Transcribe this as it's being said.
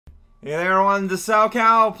Hey there, everyone, the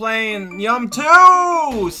SoCal playing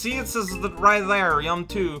YUMP2! See, it says right there,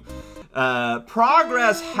 YUMP2.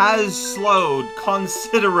 Progress has slowed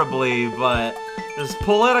considerably, but this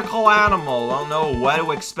political animal, I don't know what to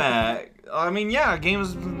expect. I mean, yeah,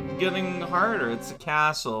 game's getting harder, it's a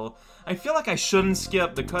castle. I feel like I shouldn't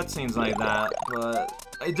skip the cutscenes like that, but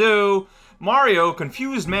I do. Mario,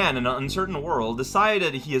 confused man in an uncertain world,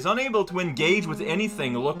 decided he is unable to engage with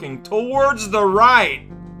anything looking towards the right.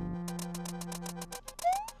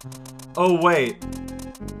 Oh, wait.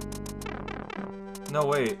 No,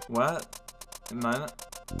 wait. What? Am I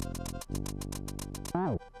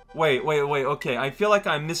not? Wait, okay. I feel like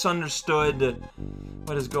I misunderstood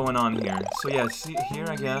what is going on here. So, yeah, see, here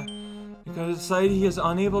I get. Because decided he is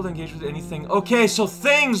unable to engage with anything. Okay, so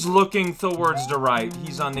things looking towards the right,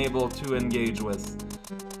 he's unable to engage with.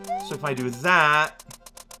 So if I do that,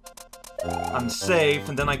 I'm safe,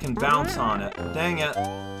 and then I can bounce on it. Dang it.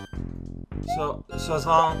 So as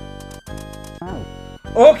long...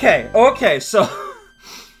 Okay, so...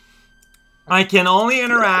 I can only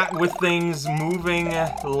interact with things moving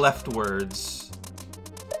leftwards.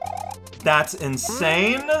 That's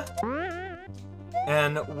insane.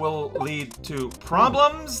 And will lead to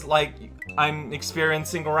problems like I'm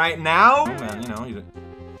experiencing right now. And, you know, you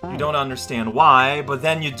don't understand why, but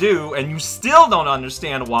then you do, and you still don't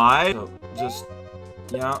understand why. So just,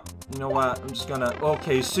 yeah, you know what, I'm just gonna,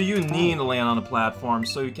 okay, so you need to land on a platform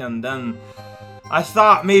so you can then, I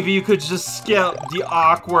thought maybe you could just skip the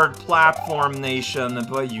awkward platform nation,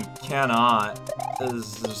 but you cannot.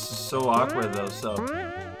 This is so awkward though, so.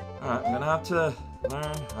 Alright, I'm gonna have to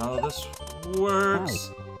learn how this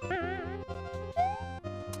works.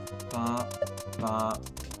 Bop, bop.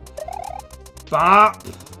 Bop!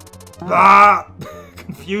 Bop!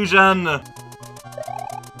 Confusion!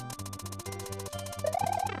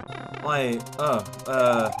 Wait,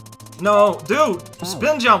 no, dude!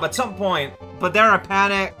 Spin jump at some point! But then I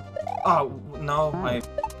panic. Oh, no,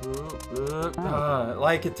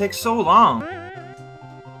 like, it takes so long.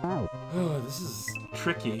 Oh, this is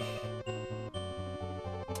tricky.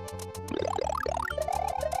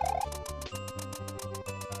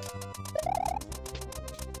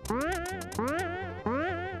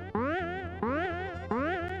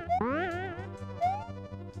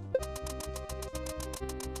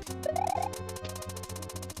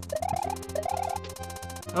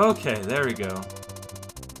 Okay, there we go.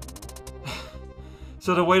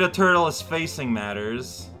 So the way the turtle is facing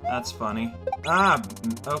matters. That's funny. Ah,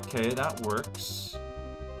 okay, that works.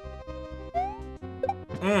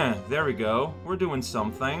 There we go. We're doing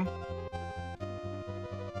something.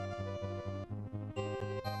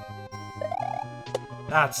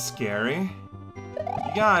 That's scary.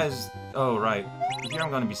 You guys... Oh, right. Here I'm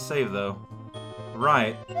gonna be safe, though.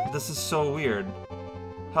 Right. This is so weird.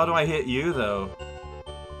 How do I hit you, though?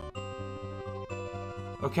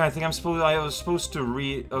 Okay, I think I was supposed to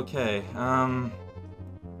okay,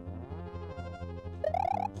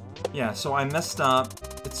 yeah, so I messed up.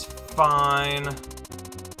 It's fine.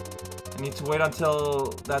 I need to wait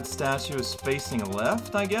until that statue is facing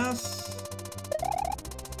left, I guess?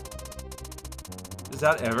 Is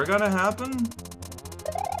that ever gonna happen?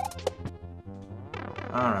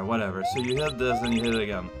 Alright, whatever. So you hit this, and you hit it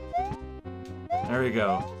again. There we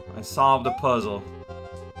go. I solved the puzzle.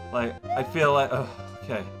 Like, I feel like...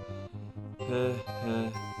 okay.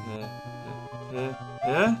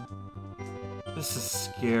 This is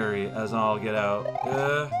scary as all get out.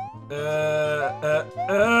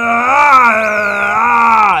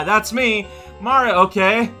 That's me! Mario,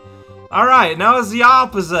 okay. Alright, now it's the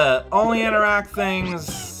opposite. Only interact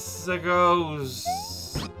things that goes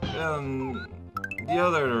in the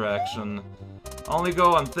other direction. Only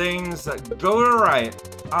go on things that go to the right.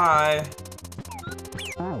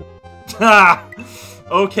 Ha!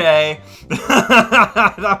 Okay.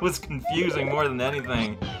 That was confusing more than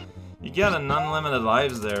anything. You get an unlimited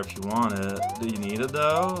lives there if you want it. Do you need it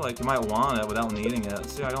though? Like, you might want it without needing it.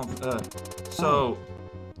 See, I don't... So...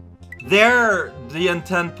 There, the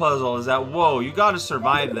intent puzzle is that, whoa, you gotta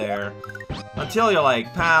survive there. Until you're,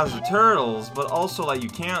 like, past the turtles, but also, like, you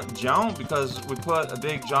can't jump because we put a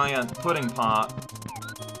big giant pudding pot.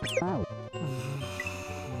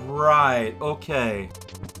 Right, okay.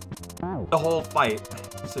 The whole fight.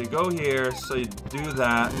 So you go here, so you do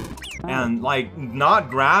that, and like not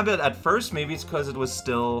grab it at first. Maybe it's because it was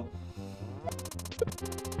still.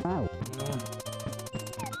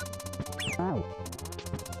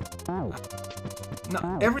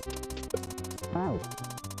 No, every.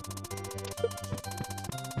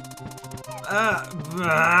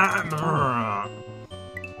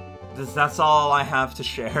 That's all I have to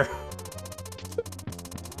share.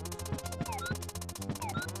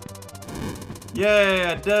 Yay,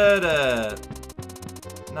 I did it!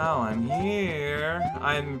 Now I'm here.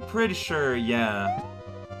 I'm pretty sure, yeah.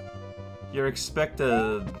 You're expected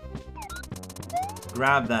to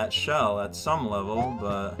grab that shell at some level,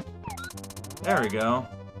 but... There we go.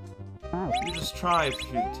 You just try a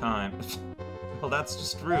few times. Well, that's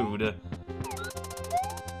just rude.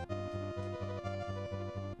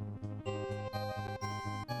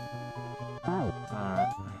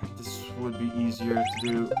 Alright, this would be easier to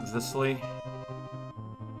do thisly.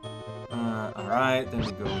 Alright, then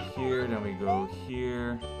we go here, then we go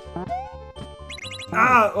here.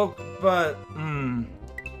 Ah! Oh, but...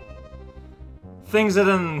 Things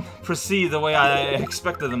didn't proceed the way I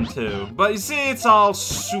expected them to. But you see, it's all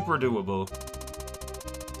super doable.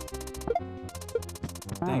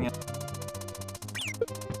 Dang it.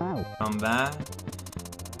 Come back.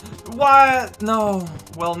 What? No.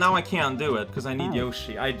 Well, now I can't do it because I need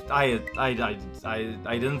Yoshi. I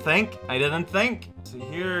didn't think. I didn't think. So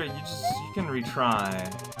here, you can retry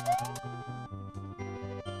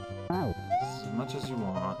as much as you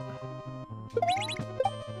want.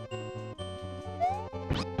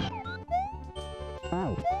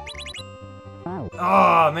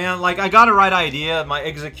 Oh man, like I got a right idea. My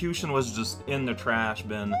execution was just in the trash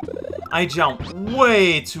bin. I jumped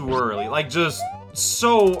way too early, like just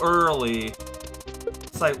so early.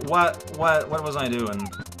 It's like what was I doing?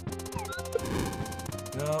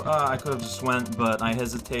 No, I could have just went, but I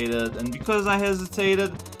hesitated, and because I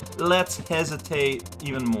hesitated, let's hesitate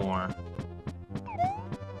even more.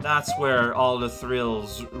 That's where all the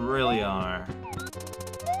thrills really are.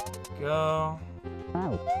 Go.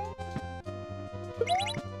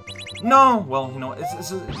 No! Well, you know, it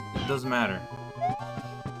doesn't matter.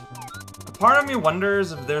 A part of me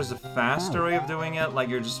wonders if there's a faster way of doing it, like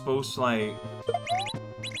you're just supposed to,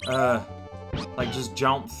 like just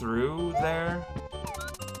jump through there.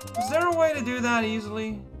 Is there a way to do that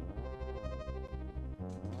easily?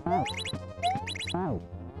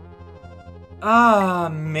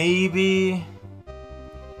 Maybe.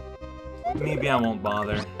 Maybe I won't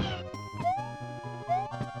bother.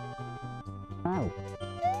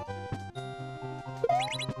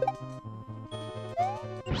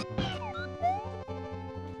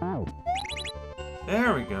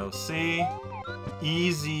 There we go, see?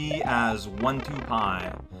 Easy as 1-2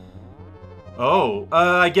 pie. Oh,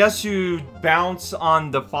 I guess you bounce on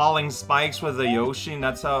the falling spikes with the Yoshi, and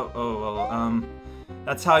that's how... Oh, well,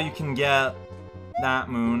 that's how you can get that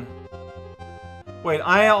moon. Wait,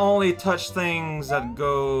 I only touch things that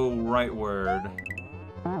go rightward.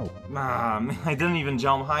 Man, I didn't even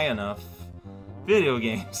jump high enough. Video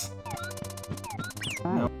games.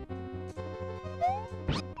 No.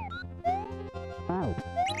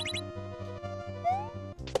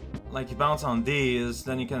 Like, you bounce on these,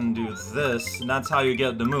 then you can do this, and that's how you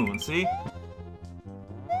get the moon, see?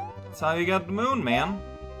 That's how you get the moon, man.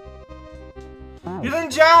 You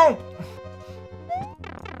didn't jump!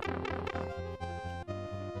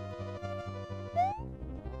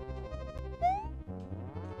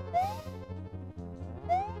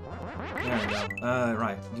 There we go.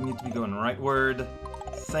 Right. You need to be going rightward.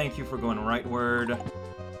 Thank you for going rightward.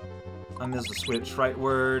 I missed the switch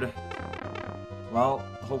rightward. Well,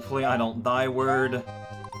 hopefully I don't die word.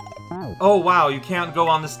 Oh wow, you can't go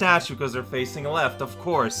on the statue because they're facing left, of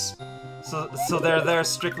course. So they're there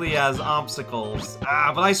strictly as obstacles.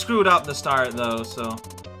 Ah, but I screwed up the start though, so... Alright,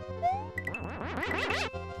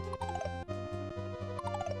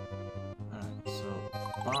 so...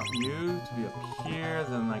 Want you to be up here,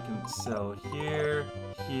 then I can sell here,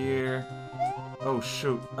 here... Oh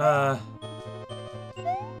shoot,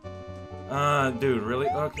 dude, really?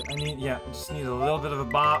 Okay, I need, yeah, just need a little bit of a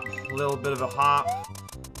bop, a little bit of a hop.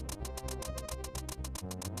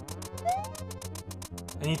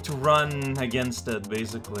 I need to run against it,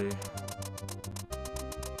 basically.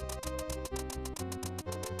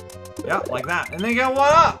 Yeah, like that. And then you get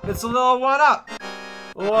one up! It's a little one up!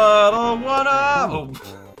 Little one up! Oh,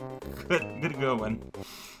 good going.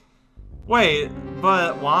 Wait,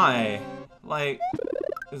 but why? Like...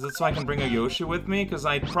 Is it so I can bring a Yoshi with me? Because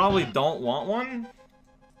I probably don't want one.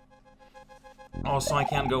 Oh, so I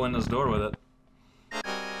can't go in this door with it.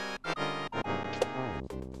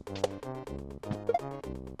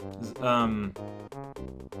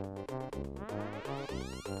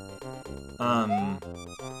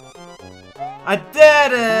 I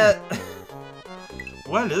did it!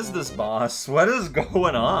 What is this, boss? What is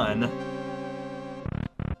going on?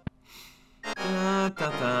 Da, da,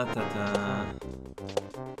 da, da, da.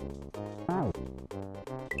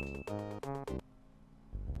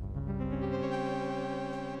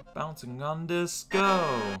 Bouncing on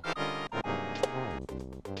disco.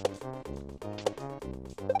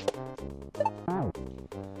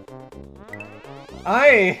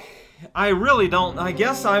 I really don't. I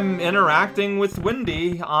guess I'm interacting with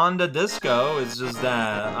Wendy on the disco. It's just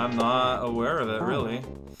that I'm not aware of it, really.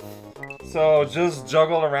 So just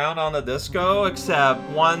juggle around on the disco, except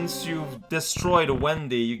once you've destroyed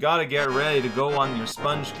Wendy, you gotta get ready to go on your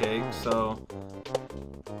sponge cake, so...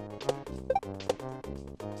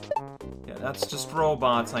 Yeah, that's just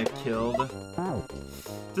robots I've killed.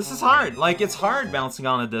 This is hard. Like, it's hard bouncing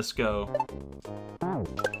on a disco.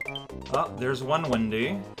 Oh, there's one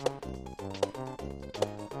Wendy.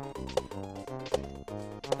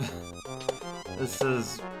 This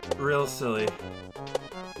is real silly.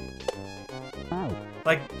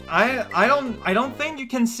 Like, I don't think you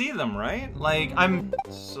can see them, right? Like,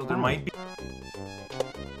 so there might be...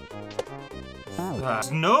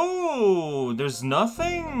 No! There's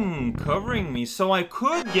nothing covering me, so I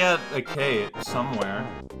could get a cape somewhere.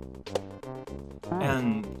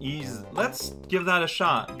 And let's give that a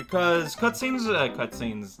shot, because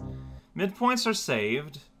cutscenes... Midpoints are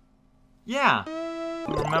saved. Yeah!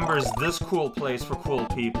 Who remembers this cool place for cool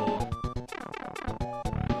people?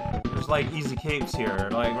 There's like easy capes here,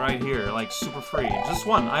 like right here, like super free. Just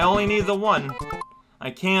one. I only need the one. I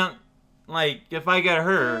can't, like, if I get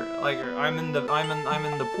hurt, like I'm in the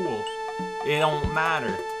pool. It don't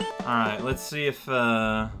matter. All right, let's see if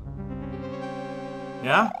yeah.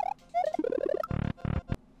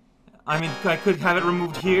 I mean, I could have it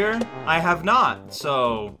removed here. I have not.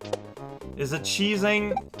 So, is it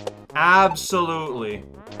cheesing? Absolutely.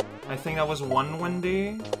 I think that was one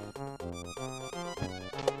Wendy.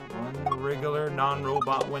 One regular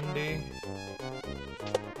non-robot Wendy.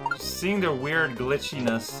 Just seeing their weird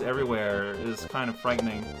glitchiness everywhere is kind of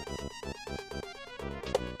frightening.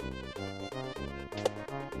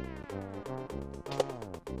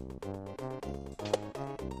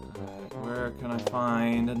 Alright, where can I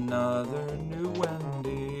find another new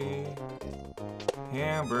Wendy?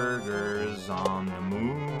 Hamburgers on the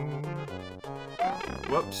moon.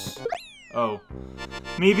 Whoops. Oh.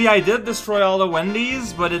 Maybe I did destroy all the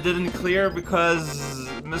Wendy's, but it didn't clear because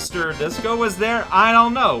Mr. Disco was there? I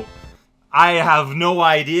don't know. I have no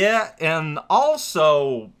idea, and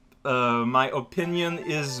also, my opinion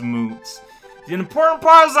is moot. The important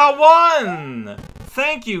part is I won!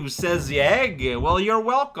 Thank you, says the egg. Well, you're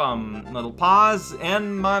welcome. Little pause,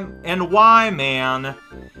 and why, man?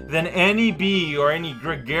 Than any bee or any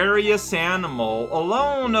gregarious animal,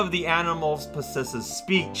 alone of the animals possesses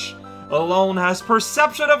speech. Alone has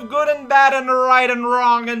perception of good and bad and right and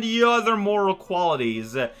wrong and the other moral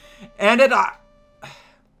qualities. Indeed.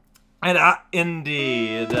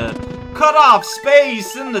 Cut off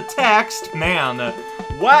space in the text, man.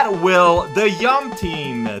 What will the YUMP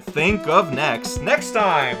team think of next? Next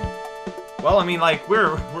time! Well, I mean, like,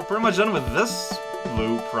 we're pretty much done with this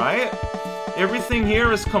loop, right? Everything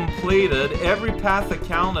here is completed, every path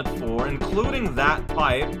accounted for, including that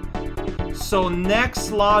pipe. So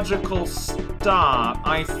next logical stop,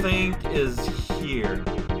 I think, is here.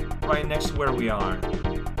 Right next to where we are.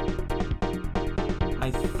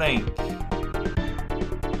 I think.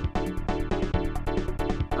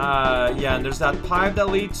 Yeah, and there's that pipe that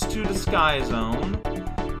leads to the Sky Zone.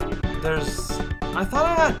 I thought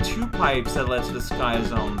I had two pipes that led to the Sky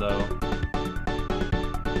Zone, though.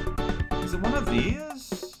 Is it one of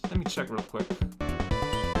these? Let me check real quick.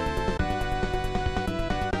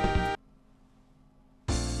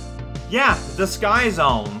 Yeah, the Sky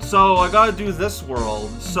Zone. So I gotta do this world.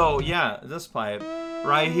 So yeah, this pipe.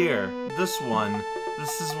 Right here. This one.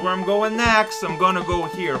 This is where I'm going next. I'm gonna go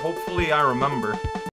here. Hopefully I remember.